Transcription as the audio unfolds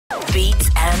Beats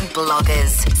and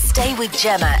bloggers. Stay with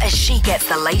Gemma as she gets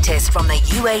the latest from the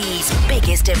UAE's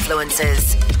biggest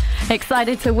influencers.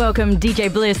 Excited to welcome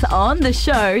DJ Bliss on the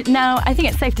show. Now, I think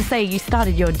it's safe to say you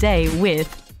started your day with...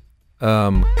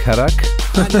 karak?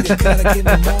 I need a karak in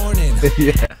the morning.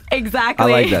 Yeah. Exactly.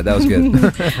 I like that. That was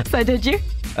good. So did you?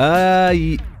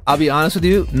 I'll be honest with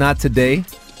you, not today.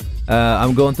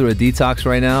 I'm going through a detox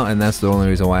right now, and that's the only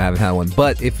reason why I haven't had one.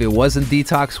 But if it wasn't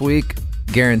detox week,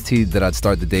 guaranteed that I'd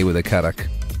start the day with a karak.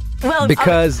 Well,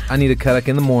 because I need a karak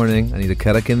in the morning, I need a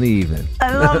karak in the evening.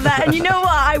 I love that. And you know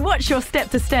what? I watched your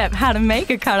step-to-step how to make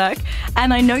a karak,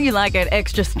 and I know you like it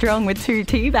extra strong with 2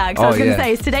 tea bags. So I was going to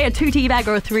say, is today a 2 tea bag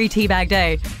or a 3 tea bag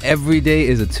day? Every day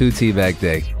is a 2 tea bag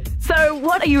day. So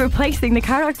what are you replacing the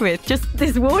karak with? Just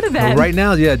this water then? Right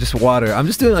now, yeah, just water. I'm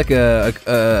just doing like a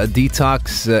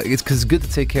detox. It's because it's good to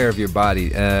take care of your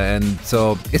body. And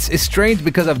so it's strange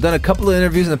because I've done a couple of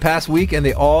interviews in the past week and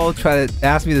they all try to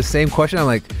ask me the same question. I'm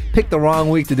like, pick the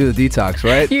wrong week to do the detox,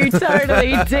 right? You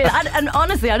totally did. And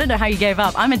honestly, I don't know how you gave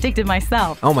up. I'm addicted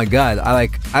myself. Oh my God. I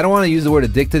don't want to use the word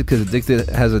addicted because addicted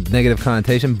has a negative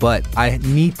connotation, but I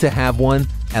need to have one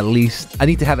at least. I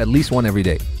need to have at least one every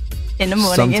day. In the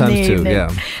morning, sometimes in the too, evening.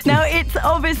 yeah. Now,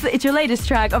 it's your latest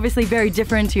track, obviously very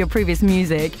different to your previous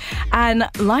music, and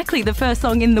likely the first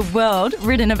song in the world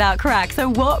written about crack. So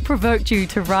what provoked you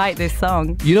to write this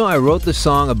song? You know, I wrote the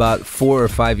song about 4 or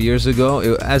 5 years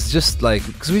ago. As just like,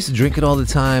 because we used to drink it all the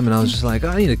time, and I was just like, oh,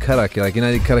 I need a karak. Like, I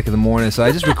need a karak in the morning. So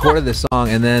I just recorded this song,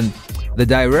 and then the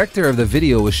director of the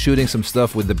video was shooting some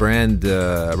stuff with the brand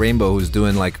Rainbow, who's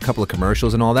doing like a couple of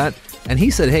commercials and all that. And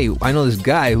he said, hey, I know this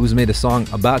guy who's made a song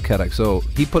about karak. So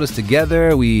he put us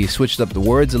together. We switched up the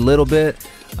words a little bit.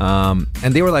 And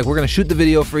they were like, we're going to shoot the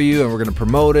video for you and we're going to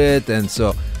promote it. And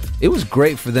so it was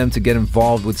great for them to get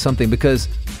involved with something because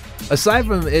aside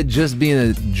from it just being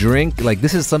a drink, like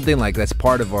this is something like that's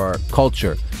part of our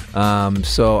culture.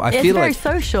 So I feel like it's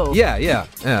very social. Yeah.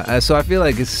 So I feel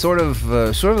like it's sort of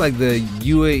like the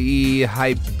UAE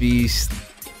hype beast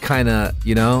kind of,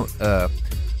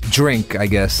 drink, I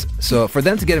guess. So for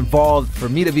them to get involved, for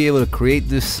me to be able to create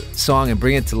this song and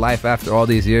bring it to life after all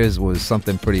these years was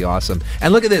something pretty awesome.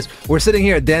 And look at this. We're sitting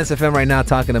here at Dance FM right now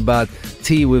talking about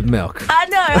tea with milk. I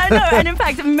know. And in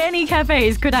fact, many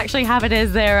cafes could actually have it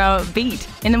as their beat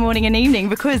in the morning and evening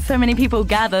because so many people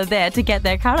gather there to get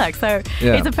their karak. So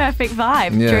it's a perfect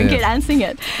vibe. Drink it and sing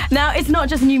it. Now, it's not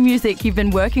just new music you've been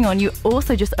working on. You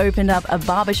also just opened up a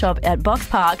barbershop at Box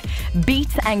Park,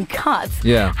 Beats and Cuts.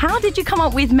 Yeah. How did you come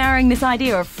up with marrying this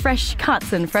idea of fresh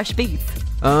cuts and fresh beats?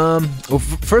 Well,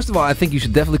 first of all, I think you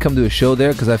should definitely come to a show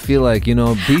there because I feel like,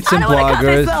 beats and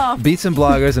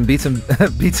bloggers and beats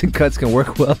and cuts can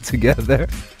work well together.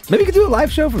 Maybe you could do a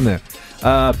live show from there.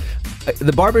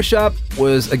 The barbershop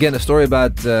was, again, a story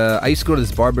about, I used to go to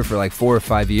this barber for like 4 or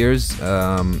 5 years,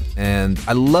 and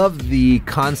I love the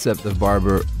concept of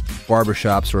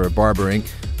barbershops or barbering.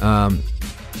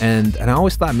 And I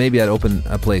always thought maybe I'd open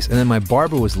a place. And then my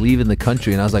barber was leaving the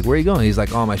country. And I was like, where are you going? He's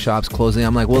like, oh, my shop's closing.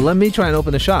 I'm like, well, let me try and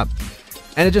open a shop.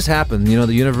 And it just happened.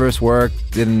 The universe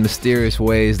worked in mysterious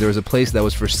ways. There was a place that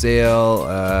was for sale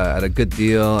at a good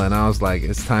deal. And I was like,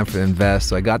 it's time to invest.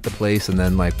 So I got the place. And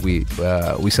then like we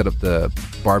set up the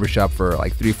barbershop for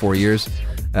like 3-4 years.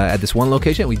 At this one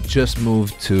location, we just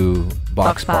moved to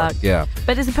Box Park. Yeah.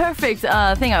 But it's a perfect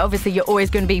thing. Obviously, you're always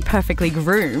going to be perfectly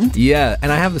groomed. Yeah,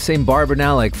 and I have the same barber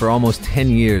now, like for almost 10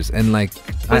 years, and like.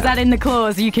 Was that in the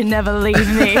clause? You can never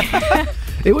leave me.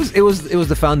 It was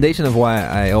the foundation of why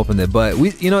I opened it. But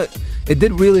it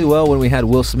did really well when we had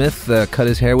Will Smith cut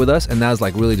his hair with us, and that was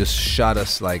like really just shot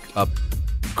us like up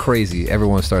crazy.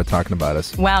 Everyone started talking about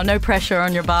us. Wow, no pressure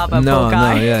on your barber, poor No,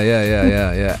 guy.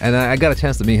 yeah. And I got a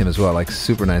chance to meet him as well, like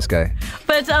super nice guy.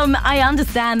 But I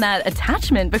understand that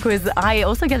attachment because I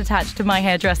also get attached to my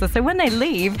hairdresser. So when they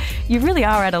leave, you really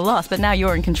are at a loss, but now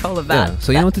you're in control of that. Yeah,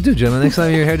 so you know what to do, Gemma. Next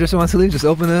time your hairdresser wants to leave, just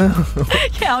open a...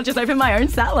 Yeah, I'll just open my own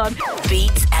salon.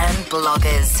 Beats and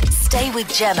bloggers. Stay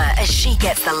with Gemma as she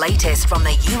gets the latest from the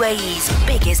UAE's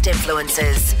biggest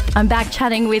influencers. I'm back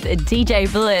chatting with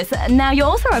DJ Bliss. Now, you're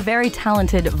also a very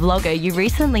talented vlogger. You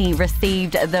recently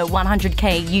received the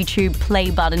 100K YouTube play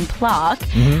button plaque,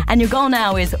 and your goal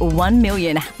now is 1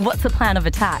 million. What's the plan of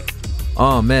attack?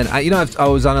 Oh man, I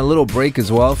was on a little break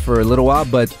as well for a little while,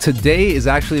 but today is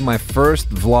actually my first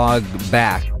vlog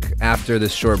back after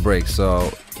this short break,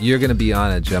 so you're gonna be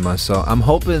on it, Gemma. So I'm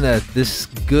hoping that this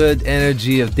good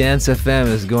energy of Dance FM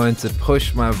is going to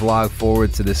push my vlog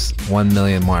forward to this 1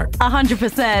 million mark.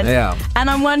 100%. Yeah. And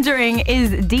I'm wondering,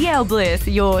 is DL Bliss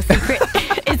your secret?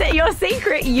 Is your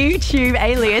secret YouTube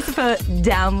alias for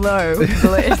Down Low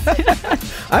Bliss.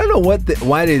 I don't know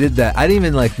why they did that. I didn't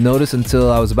even like notice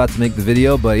until I was about to make the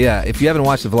video. But yeah, if you haven't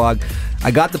watched the vlog,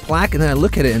 I got the plaque and then I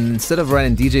look at it, and instead of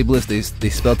writing DJ Bliss, they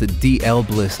spelled it DL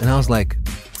Bliss, and I was like,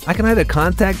 I can either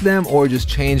contact them or just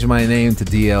change my name to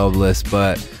DL Bliss.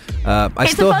 But it's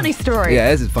a funny story.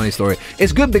 Yeah, it's a funny story.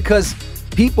 It's good because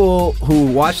people who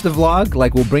watch the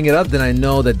vlog will bring it up, then I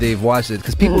know that they've watched it,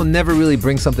 because people never really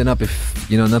bring something up if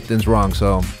nothing's wrong.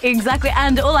 So exactly,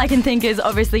 and all I can think is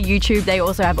obviously YouTube, they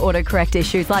also have autocorrect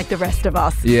issues like the rest of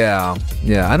us. Yeah.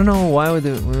 I don't know why would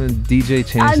DJ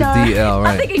change the DL,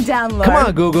 right? I'm thinking Down Low. Come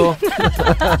on, Google.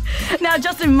 Now,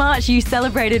 just in March, you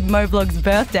celebrated Moblog's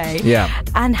birthday. Yeah.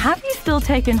 And have you still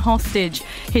taken hostage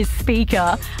his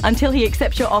speaker until he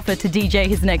accepts your offer to DJ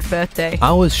his next birthday?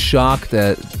 I was shocked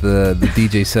at the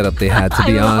DJ setup they had, to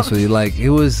be honest with you. It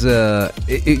was,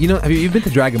 you've been to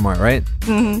Dragon Mart, right?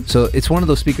 Mm-hmm. So it's one of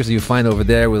those speakers that you find over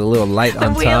there with a little light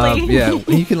on top. Yeah,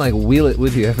 you can wheel it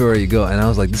with you everywhere you go. And I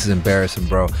was like, this is embarrassing,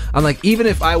 bro. I'm like, even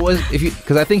if I was,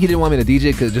 because I think he didn't want me to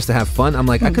DJ just to have fun. I'm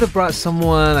like, I could have brought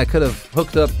someone, I could have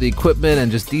hooked up the equipment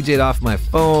and just DJ'd off my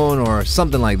phone or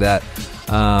something like that.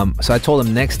 So I told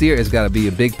him next year it's got to be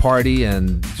a big party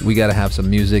and we got to have some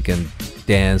music and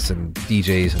dance and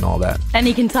DJs and all that. And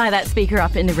he can tie that speaker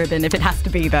up in the ribbon if it has to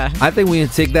be there. I think we need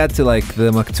to take that to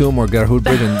the Maktoum or Garhoud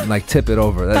Bridge and tip it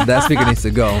over. That speaker needs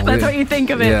to go. That's what you think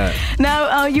of it. Yeah.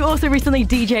 Now, you also recently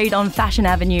DJ'd on Fashion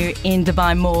Avenue in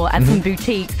Dubai Mall at some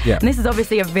boutiques. Yeah. And this is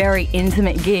obviously a very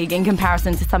intimate gig in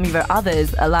comparison to some of your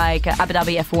others, like Abu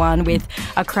Dhabi F1 with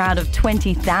a crowd of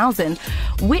 20,000.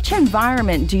 Which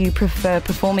environment do you prefer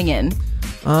performing in?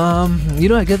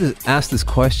 I get asked this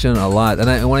question a lot,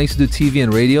 and when I used to do TV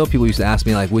and radio, people used to ask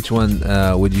me which one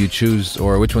would you choose,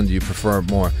 or which one do you prefer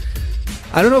more?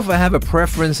 I don't know if I have a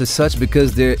preference as such,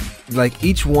 because they're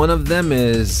each one of them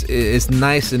is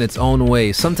nice in its own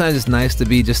way. Sometimes it's nice to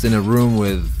be just in a room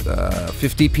with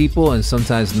 50 people, and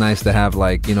sometimes it's nice to have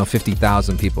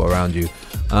 50,000 people around you.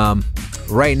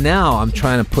 Right now, I'm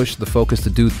trying to push the focus to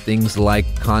do things like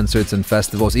concerts and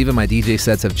festivals. Even my DJ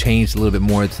sets have changed a little bit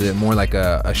more to more like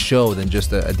a show than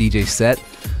just a DJ set.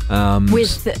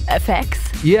 With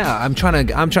effects. Yeah, I'm trying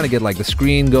to get the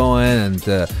screen going, and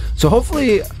so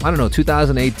hopefully, I don't know,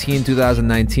 2018,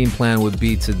 2019 plan would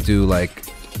be to do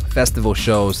festival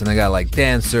shows, and I got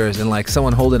dancers and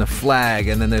someone holding a flag,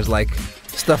 and then there's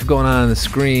stuff going on the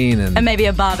screen, and maybe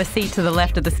a barber seat to the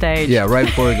left of the stage. Yeah, right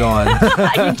before we go on.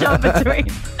 You jump between.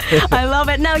 I love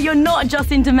it. Now, you're not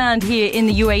just in demand here in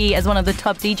the UAE as one of the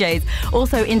top DJs,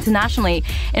 also internationally.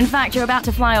 In fact, you're about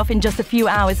to fly off in just a few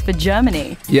hours for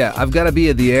Germany. Yeah, I've got to be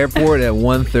at the airport at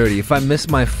 1:30. If I miss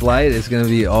my flight, it's going to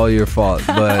be all your fault.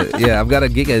 But yeah, I've got a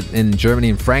gig in Germany,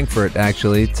 in Frankfurt,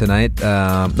 actually, tonight.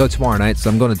 Tomorrow night. So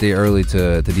I'm going a day early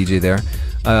to DJ there.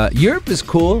 Europe is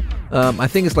cool. I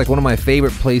think it's one of my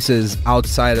favorite places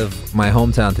outside of my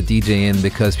hometown to DJ in,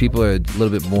 because people are a little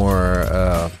bit more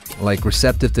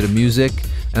receptive to the music,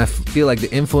 and I feel like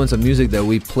the influence of music that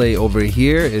we play over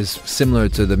here is similar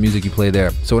to the music you play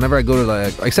there. So whenever I go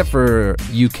to except for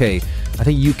UK, I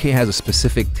think UK has a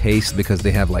specific taste because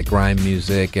they have grime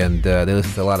music, and they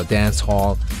listen to a lot of dance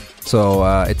hall. So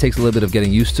it takes a little bit of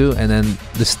getting used to. And then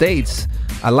the States,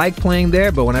 I like playing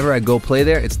there, but whenever I go play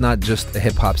there, it's not just a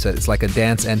hip-hop set. It's like a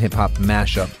dance and hip-hop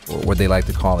mashup, or what they like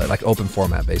to call it, open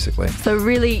format, basically. So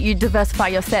really, you diversify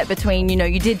your set between,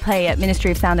 you did play at Ministry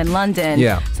of Sound in London.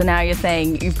 Yeah. So now you're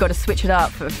saying you've got to switch it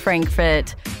up for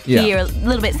Frankfurt. Yeah. Here, a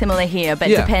little bit similar here, but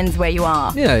it depends where you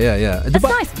are. Yeah. That's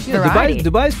nice variety.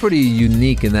 Dubai's pretty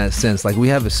unique in that sense. We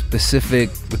have a specific,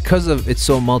 because of it's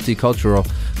so multicultural,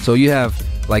 so you have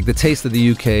the taste of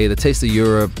the UK, the taste of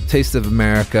Europe, taste of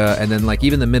America, and then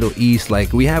even the Middle East.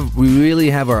 We really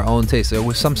have our own taste. There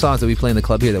were some songs that we play in the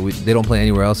club here that they don't play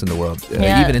anywhere else in the world,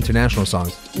 even international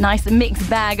songs. Nice mixed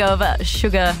bag of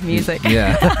sugar music.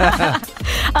 Yeah.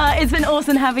 It's been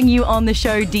awesome having you on the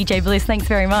show, DJ Bliss. Thanks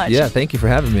very much. Yeah, thank you for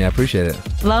having me. I appreciate it.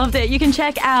 Loved it. You can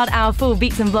check out our full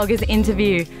Beats and Bloggers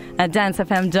interview at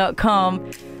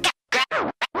dancefm.com.